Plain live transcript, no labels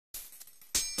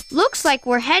Looks like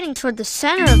we're heading toward the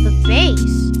center of the base.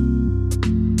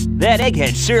 That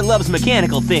egghead sure loves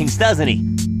mechanical things, doesn't he?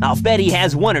 I'll bet he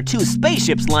has 1 or 2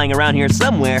 spaceships lying around here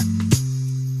somewhere.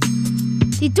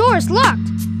 The door is locked.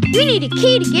 We need a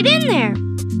key to get in there.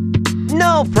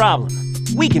 No problem.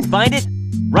 We can find it.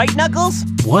 Right, Knuckles?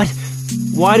 What?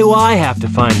 Why do I have to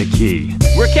find the key?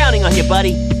 We're counting on you,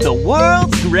 buddy. The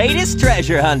world's greatest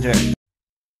treasure hunter.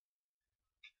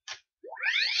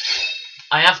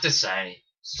 I have to say,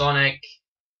 Sonic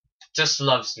just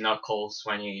loves Knuckles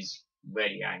when he's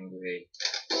really angry.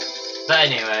 But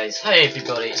anyways, hey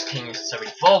everybody, it's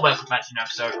King74, welcome back to an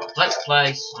episode of Let's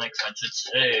Play Sonic Adventure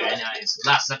 2. Anyways,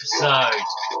 last episode,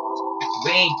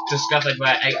 we discovered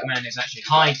where Eggman is actually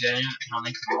hiding, and how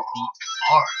they can beat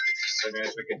Ark. So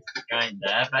anyways, we're going to be going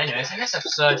there. But anyways, in this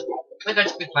episode, we're going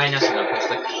to be playing as Knuckles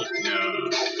the Kidno.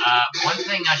 One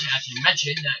thing I should actually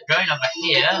mention, going over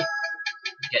here,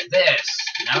 get this,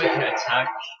 now we can attack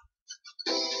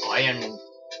Iron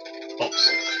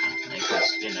Box. Because,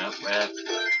 you know, we're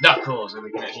Knuckles and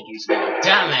we can actually do some more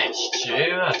damage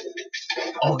to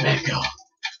Omega.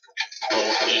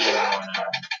 Or Eon.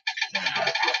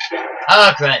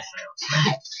 Oh, great fails.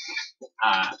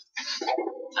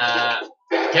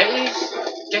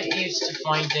 Get used to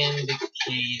finding the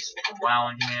keys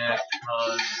around here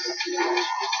because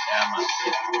they're much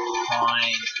difficult to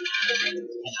find. And, you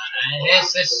know, and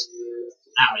here's this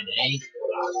Amity.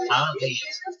 Apparently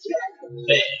it's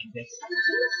big.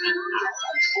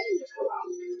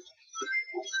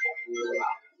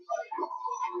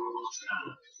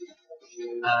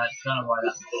 Don't know why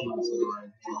that machine's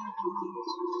right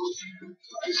here.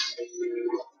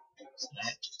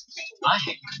 I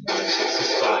hate my nose, it's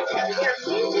just like anyway,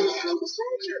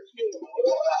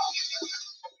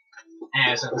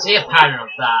 so I can see a pattern of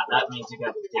that, that means you're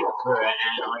going to dig through it,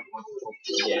 and I want to talk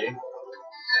to you.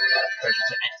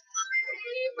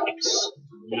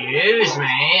 Excuse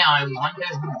me, I wonder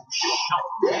who shot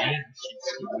me. It's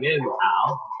you, pal.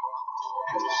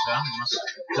 Some must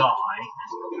die.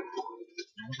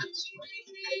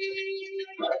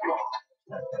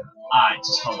 Alright,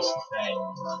 just hold the thing.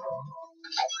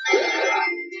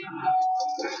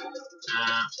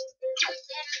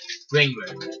 Green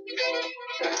room.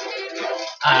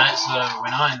 Alright, so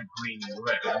when I'm in the green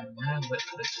room, where would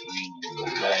the green room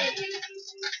be?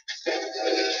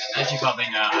 As you probably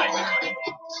know, I know it.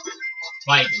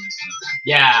 Fighting this thing.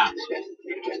 Yeah.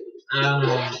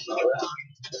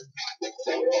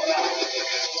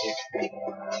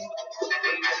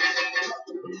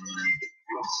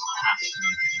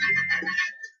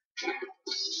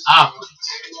 Ah,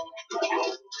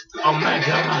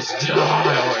 Omega must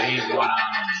die, or E1.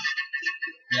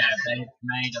 Yeah, they've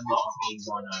made a lot of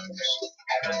E1Os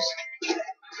because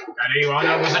that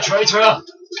E1O was a traitor. Ow.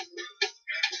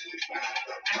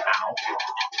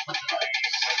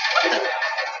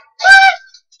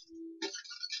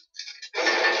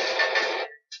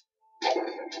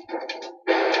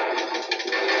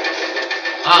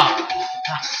 Ah,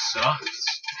 that sucks.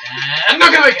 I'm not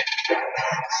gonna make it!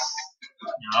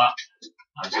 You know what?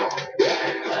 I was not gonna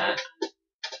make that.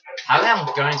 How am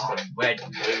I going to the red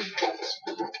room?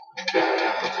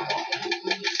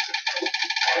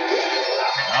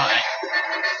 Alright.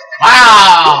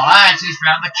 Wow! I actually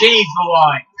found the key for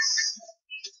once!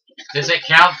 Does it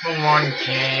count for 1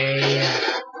 key?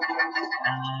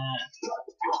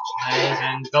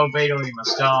 And go Beetle, you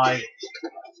must die.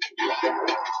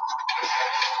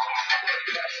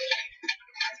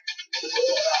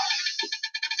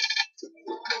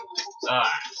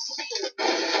 Alright.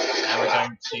 Now we're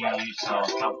going to use our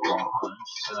Falcon Punch,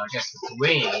 so I guess the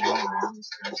green room is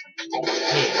going to be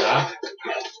here.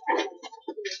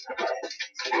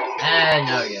 And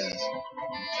no, yes.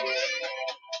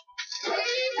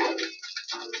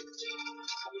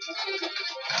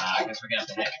 I guess we're going to have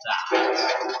to hit that.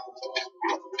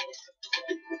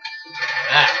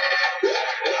 There.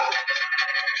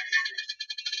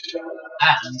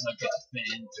 And I get to fit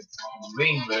into the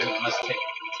green room, I must fit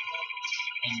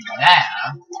in there.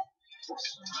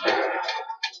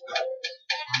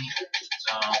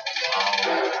 So, I'll,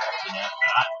 you know,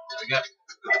 that. There we go.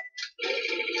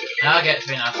 Now I get to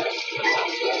fit out.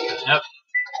 Nope.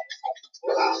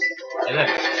 Hey, look.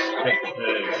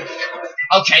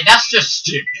 Okay, that's just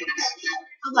stupid.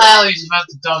 How the hell are you supposed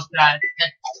to dodge that?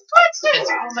 What's this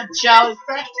from a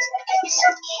jellyfish? He's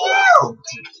so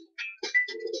cute!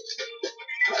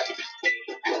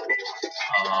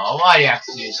 Oh, why do you have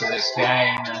to use this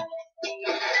game?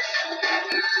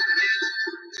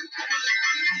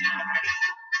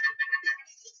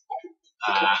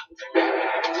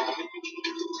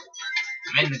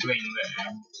 I'm in the green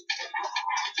room.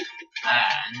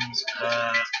 And,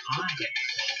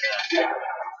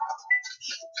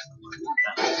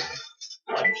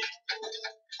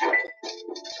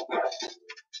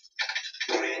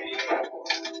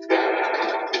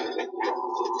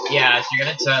 Yeah, as you're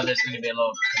gonna tell, there's gonna be a lot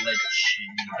of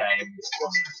glitching games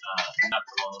from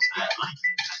Knuckles, and I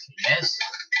think that is.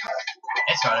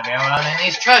 It's gotta be around in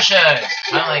these treasures!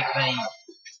 Not like they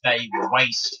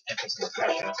waste every single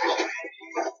treasure.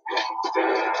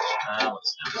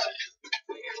 What's that?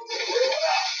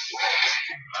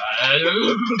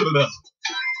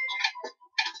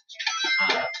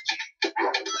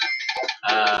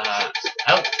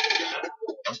 Help!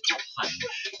 Punch.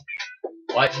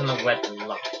 Light from the red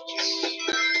lights.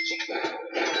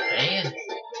 Okay.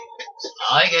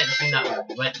 I get to that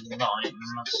red light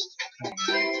must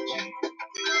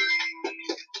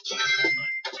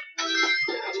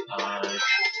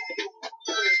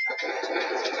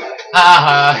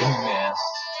yes.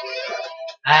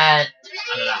 And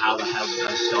I don't know how the hell I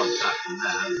started back from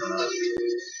there, but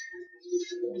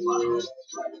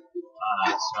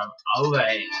wow. So over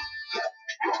here.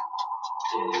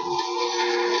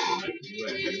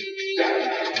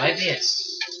 Maybe it's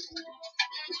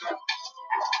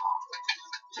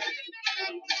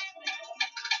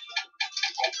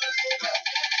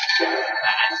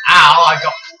ow, I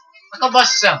got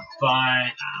myself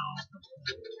burned. Ow.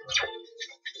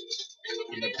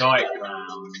 In the dark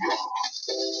ground.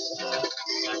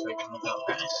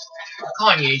 I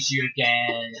can't use you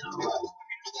again.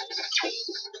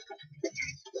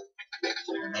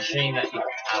 I'm assuming that you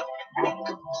have.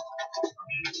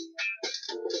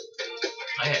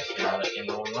 I actually have it in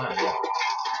the wrong way.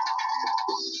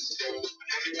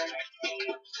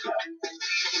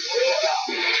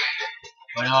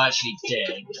 When I actually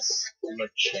did,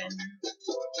 looking.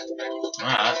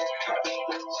 Alright.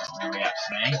 Not gonna react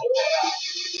to me.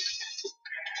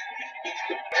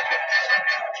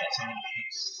 Get someone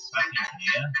back in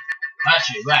here.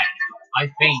 Actually, wait.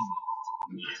 I've been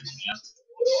here.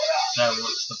 So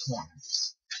what's the point?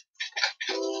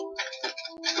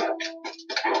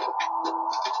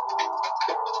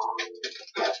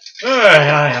 I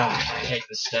hate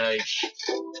the stage.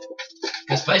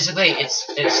 Because basically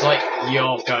it's like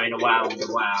you're going around and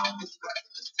around.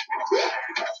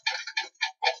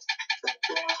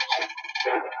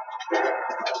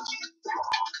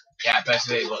 Yeah,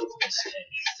 basically what this is.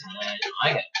 I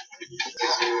get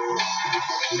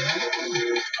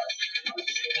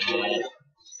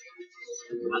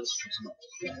that's just not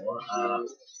cool.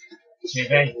 TV,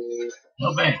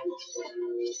 help me.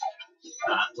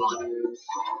 Fine.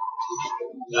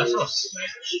 That's not a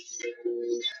switch.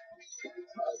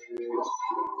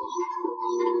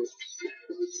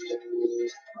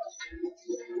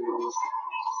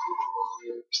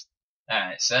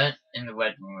 Alright, so in the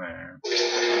red room.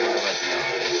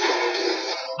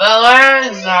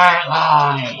 Balloons are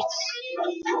lights!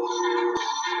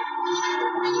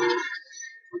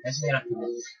 Guess we have to.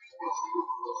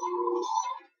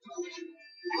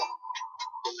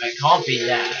 It can't be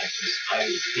there, because I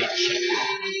did check it.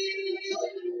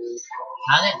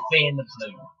 Can it be in the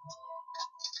blue?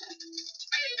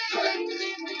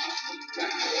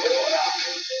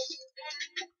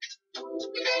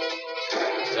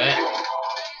 Is it?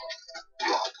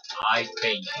 I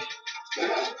think.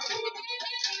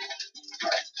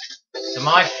 So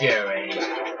my theory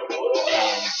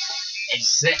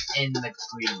is it in the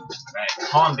green, right? It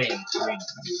can't be in the green.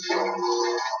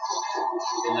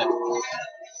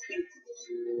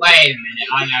 Wait a minute,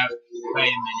 I know. Wait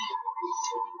a minute.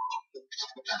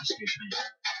 Excuse me.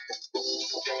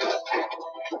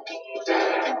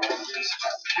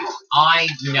 I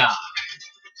know.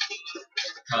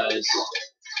 Because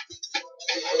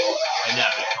I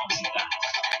know it can't be that.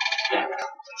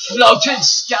 Floating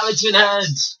skeleton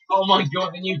heads! Oh my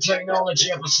god, the new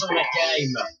technology of a Sonic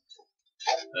game!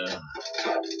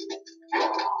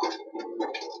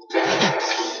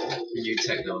 The new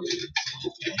technology.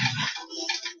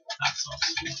 That's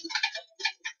awesome.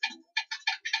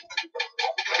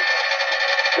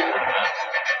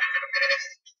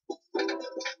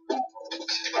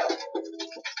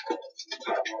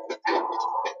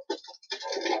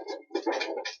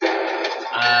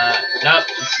 Nope,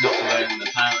 it's not the room.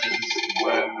 Apparently this is the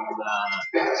room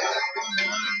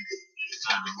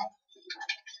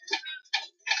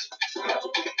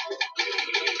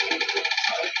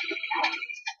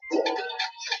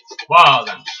wow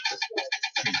then.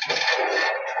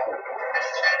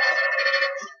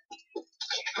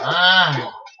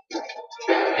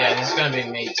 Yeah, this is gonna be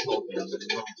me talking.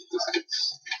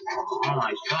 Oh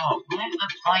my god, where am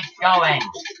I going?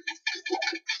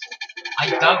 I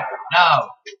don't know.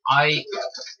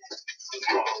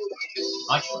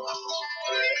 I can.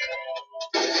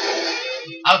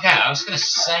 Okay, I was gonna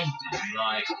say then,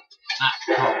 like, that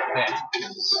whole thing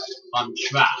is I'm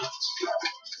trapped.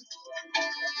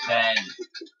 Then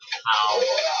how?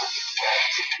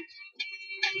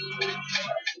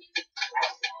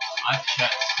 I've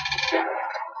checked.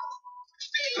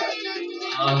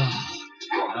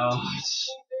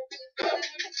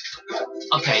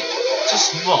 Okay,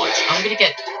 just watch. I'm gonna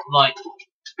get like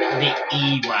the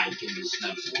E rank in this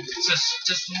level.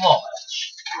 Just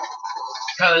watch.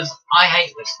 Because I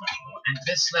hate this level, and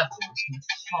this level is gonna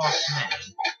cost me.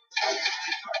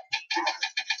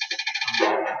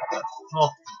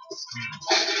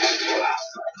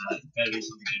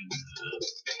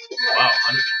 Wow,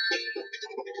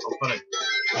 I'll put a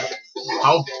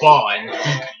whole bar and a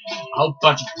whole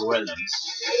bunch of gorillas.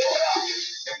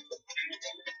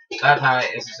 That how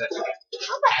it is it?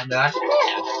 Not bad,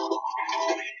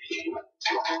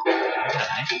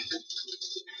 okay.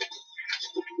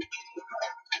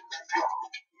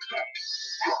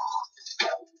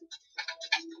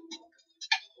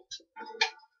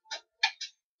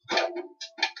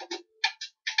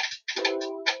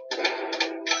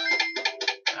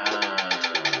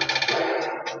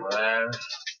 Where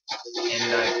in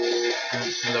the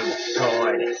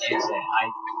god is it?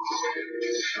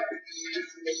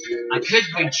 I could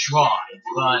retry,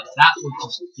 but that would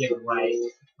just give away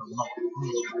a lot of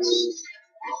points.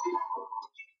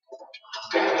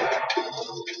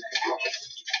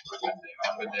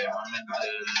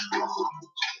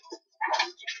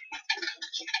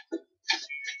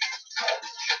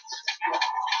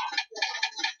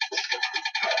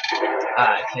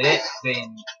 Could it be?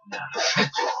 No. I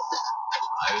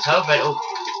was hoping. Oh.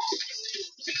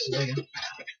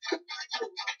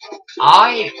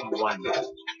 I wonder.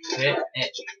 Could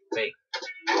it be?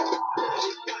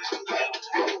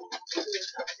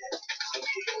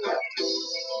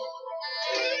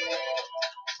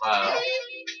 Well.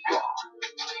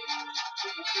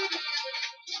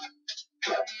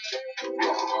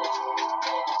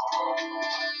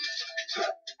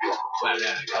 Well,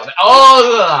 there we go.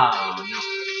 Oh!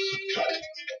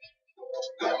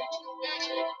 No.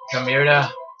 Computer.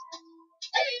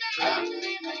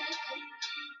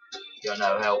 You're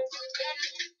no help.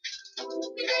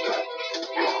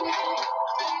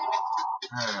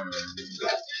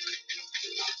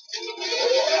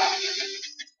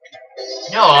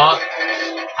 You know what?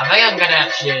 I think I'm gonna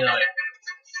actually like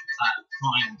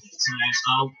find it. So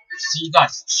I'll see you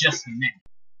guys just a minute.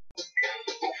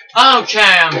 Okay,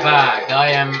 I'm back.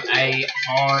 I am a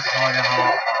hard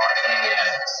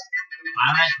idiot.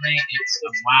 Apparently, it's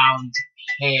around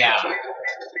here.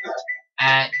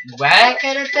 And where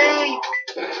can it be? I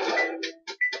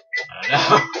don't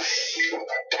know.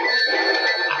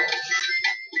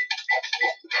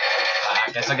 I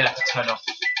guess I'm gonna have to turn off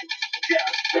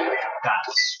that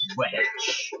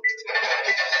switch.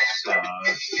 So, put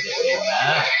it in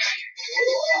there.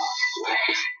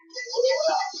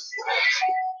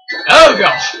 Oh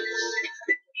gosh!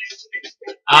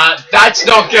 That's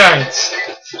not good!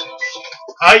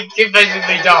 I can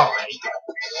basically die.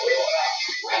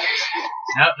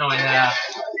 Nope, not in there.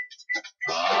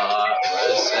 Where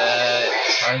is it?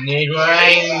 I need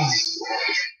rings!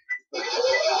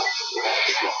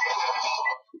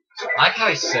 I like how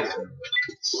he said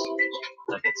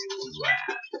like it's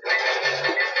rare.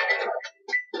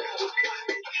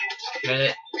 Get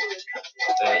it?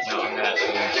 But no, I'm gonna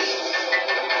actually.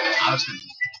 I was gonna.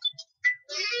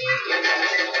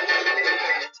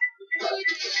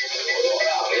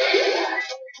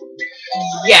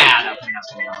 Yeah, I don't think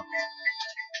that's gonna go.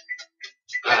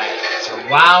 Alright, so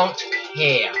around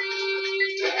here.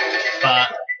 But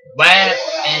where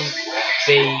in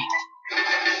the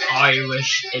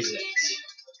Irish is it?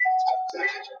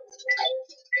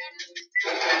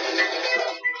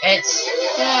 It's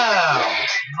down.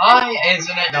 Why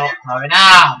isn't it not going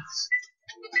out?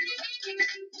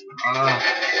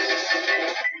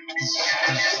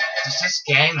 Does this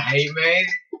game hate me?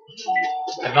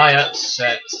 Have I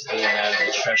upset the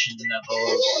treasure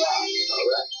levels?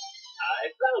 I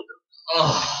found them.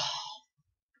 Oh,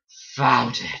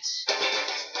 found it.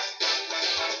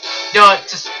 No,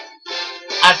 just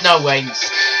have no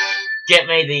wings. Get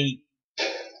me the.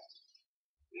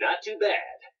 Not too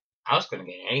bad. I was gonna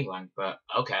get anyone, but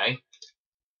okay.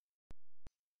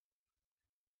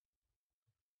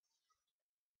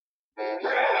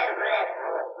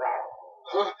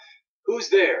 Huh? Who's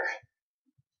there?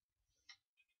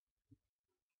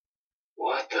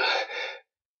 What the?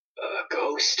 A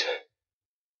ghost?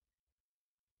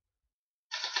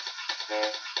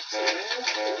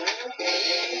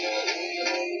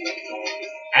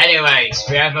 Anyways,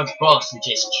 we have a boss, which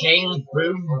is King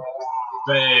Boom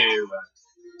Boo.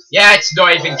 Yeah, it's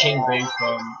not even King Boo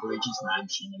from Luigi's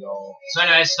Mansion at all. So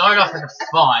anyway, starting off with a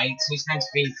fight, he's going to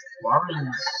be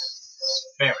foreign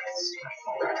spirits,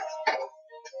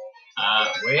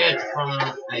 weird from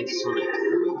a Sonic.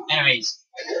 Anyways,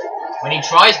 when he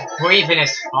tries breathing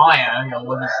his fire, or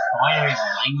when his fire is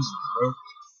laser,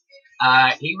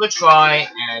 he will try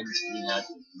and,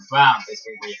 grab this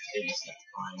weird thing that's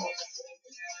fine.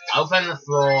 Open the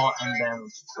floor, and then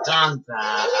once you've done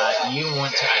that, you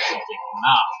want to actually dig him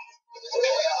up.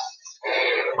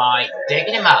 By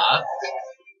digging him up,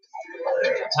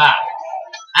 attack.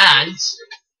 And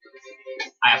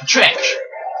I have a trick.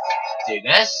 Do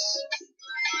this.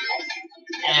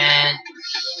 And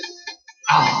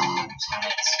oh, damn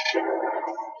it.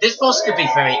 This boss could be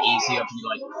very easy if you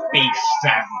like beat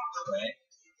very quick.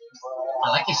 I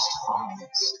like his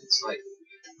taunts. It's like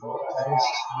what are his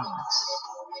taunts?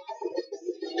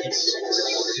 It's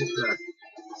super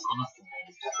colorful.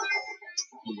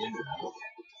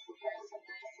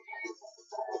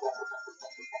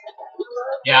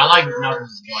 Yeah, I like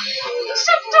Knuckles' one.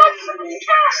 Sit down from the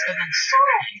cast and then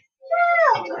say.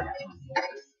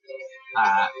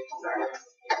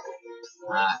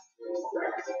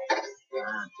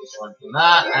 Just one from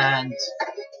that, and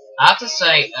I have to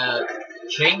say,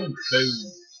 King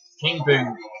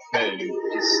Boom Boo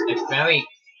is a very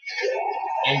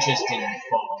interesting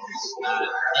boss.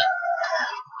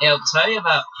 It'll tell you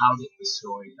about how did the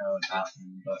story go about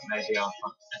him, but maybe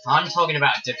if I'm talking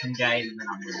about a different game, then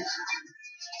I'm losing.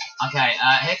 Okay,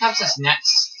 here comes this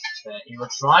next bit. You will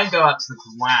try and go up to the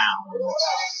ground.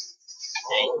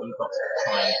 Okay, you've got to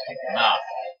try and pick him up.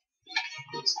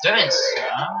 It's doing so.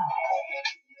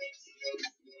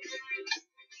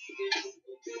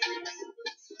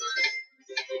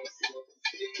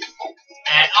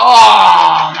 And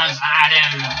oh, almost had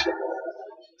him.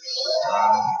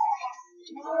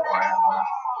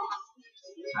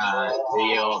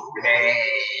 Feel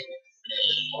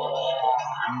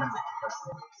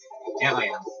yeah, I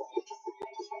am.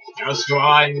 Just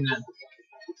one.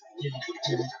 If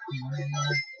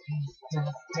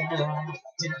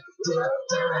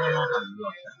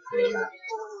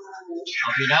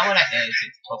you know what it is,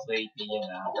 it's probably the,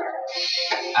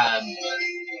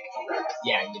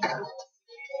 yeah, you know.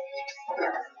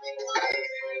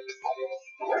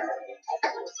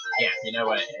 Yeah, if you know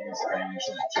what it is, then you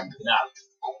should keep it up.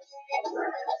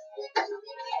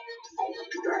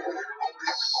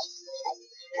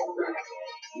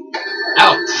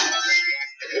 Oh!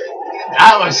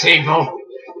 That was evil!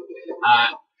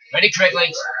 Ready quickly,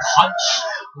 punch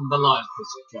below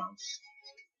this ghost.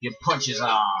 You punch his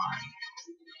arm.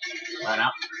 Right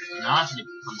up. No, actually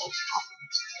punch his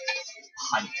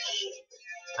arm. Punch.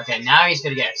 Okay, now he's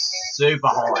gonna get super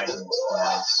hard in this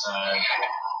place, so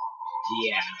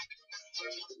yeah.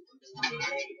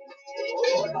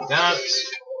 Ducks.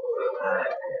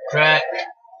 Crit.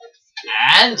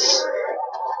 And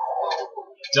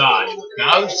done.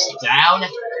 Ghost down.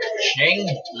 King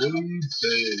Boom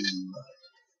Boo.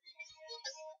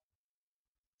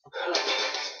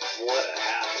 What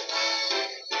happened?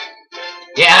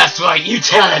 Yeah, that's right. You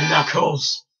tell him,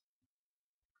 Knuckles.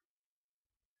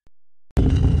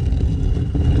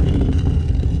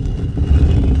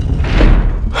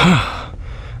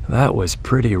 That was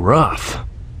pretty rough.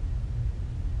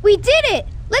 We did it!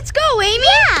 Let's go, Amy!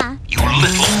 Yeah! You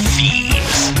little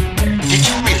thieves! Did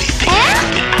you really think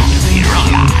you'd get out of here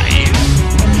alive?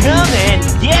 Come and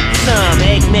get some,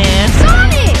 Eggman!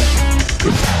 Sonic!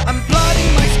 I'm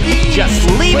plotting my schemes. Just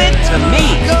leave it to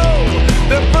me!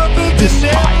 This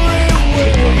time,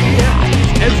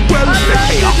 As well as the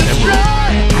Chaos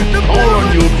Emerald, I call on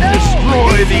you to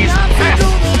destroy these pests!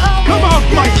 Come out,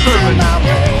 my servant!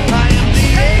 I am the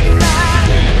Eggman.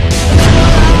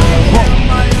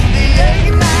 I am the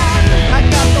Eggman. I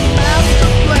got the master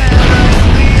plan. I am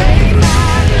the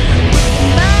Eggman with the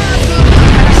master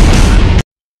plan.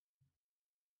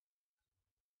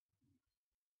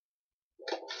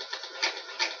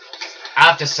 I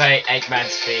have to say,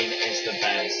 Eggman's theme is the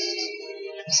best.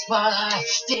 It's what I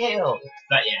steal!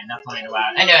 But yeah, not funny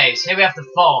about it. Anyways, here we have the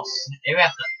boss. Here we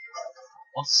have the...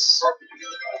 What's...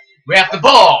 We have the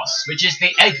boss, which is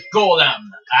the Egg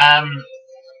Golem.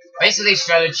 Basically,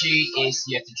 strategy is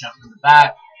you have to jump from the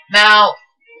back. Now,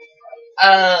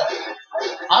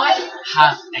 I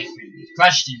have a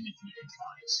question with you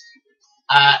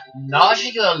guys. Not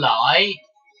actually gonna lie,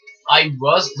 I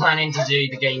was planning to do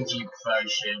the GameCube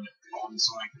version on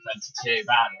Sonic Adventure 2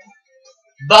 Battle,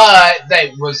 but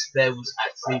there was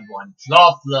actually one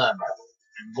problem.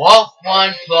 And what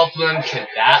one problem could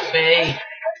that be?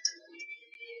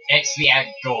 it's the Egg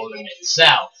Golem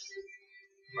itself.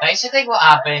 Basically what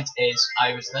happened is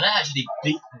I was gonna actually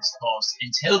beat this boss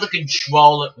until the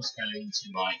controller was going to,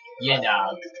 like, you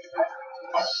know,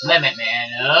 limit me,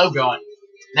 and oh god.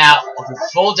 Now, if you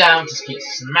fall down, just keep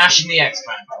smashing the X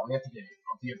button. All you have to do.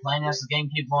 If you're playing as the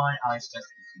GameCube one, I suggest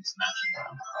you keep smashing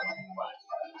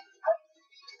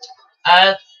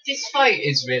down. This fight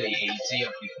is really easy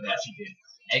if you can actually do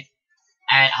it.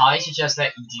 And I suggest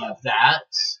that you do that,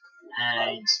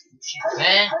 and shoot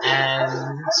there,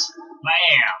 and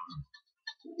bam!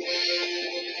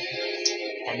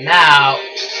 And now,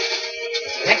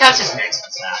 here comes his next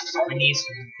attack. When he's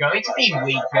going to be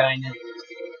weakened,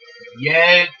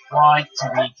 you want to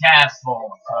be careful,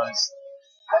 because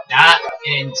that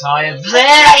entire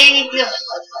thing!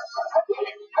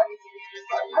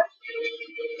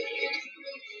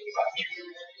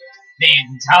 The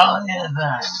entire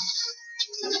thing.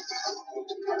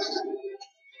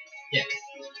 Yeah,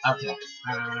 okay.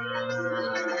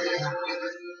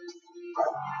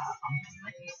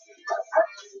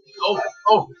 Oh,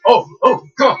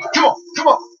 come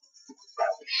on!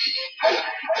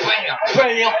 Bam!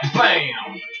 Bam!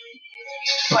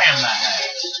 Bam that head.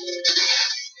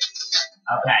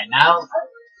 Okay, now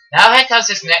here comes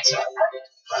this next one.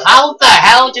 How the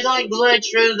hell did I glitch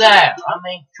through there? I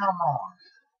mean, come on.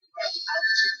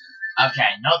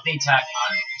 Okay, not the attack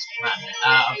on this planet.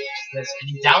 If there's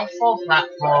any downfall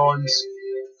platforms,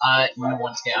 you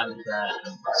want to get under there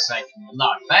and save your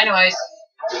life. But anyways,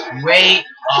 we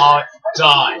are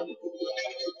done.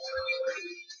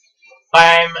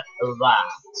 Bam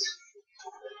that.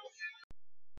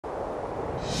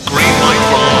 Green light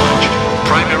for launch.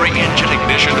 Primary engine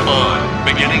ignition on.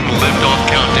 Beginning liftoff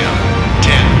countdown.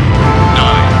 10,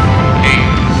 9,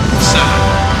 8,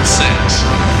 7, 6,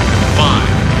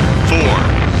 5, 4,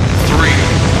 3,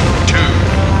 2,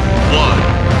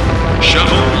 1.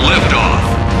 Shuttle liftoff.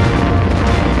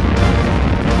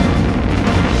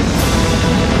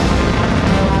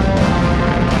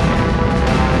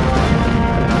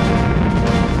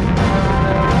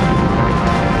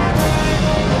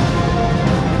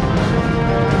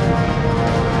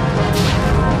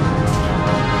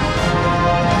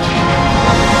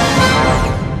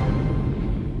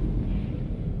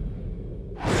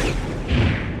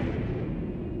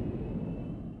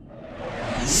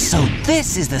 So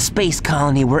this is the space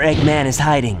colony where Eggman is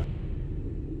hiding.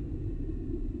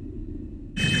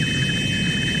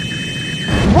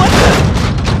 What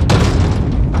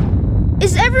the?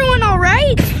 Is everyone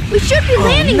alright? We should be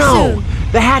landing soon.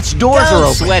 The hatch doors are Don't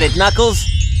open. sweat it, Knuckles.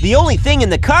 The only thing in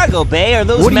the cargo bay are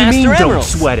those What do you Master mean, don't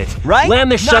Emeralds. sweat it? Right?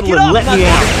 Land the Knock shuttle it and off, let me Knuckles.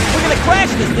 out. We're gonna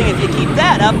crash this thing if you keep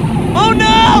that up. Oh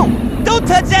no! Don't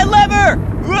touch that lever!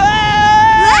 Whoa!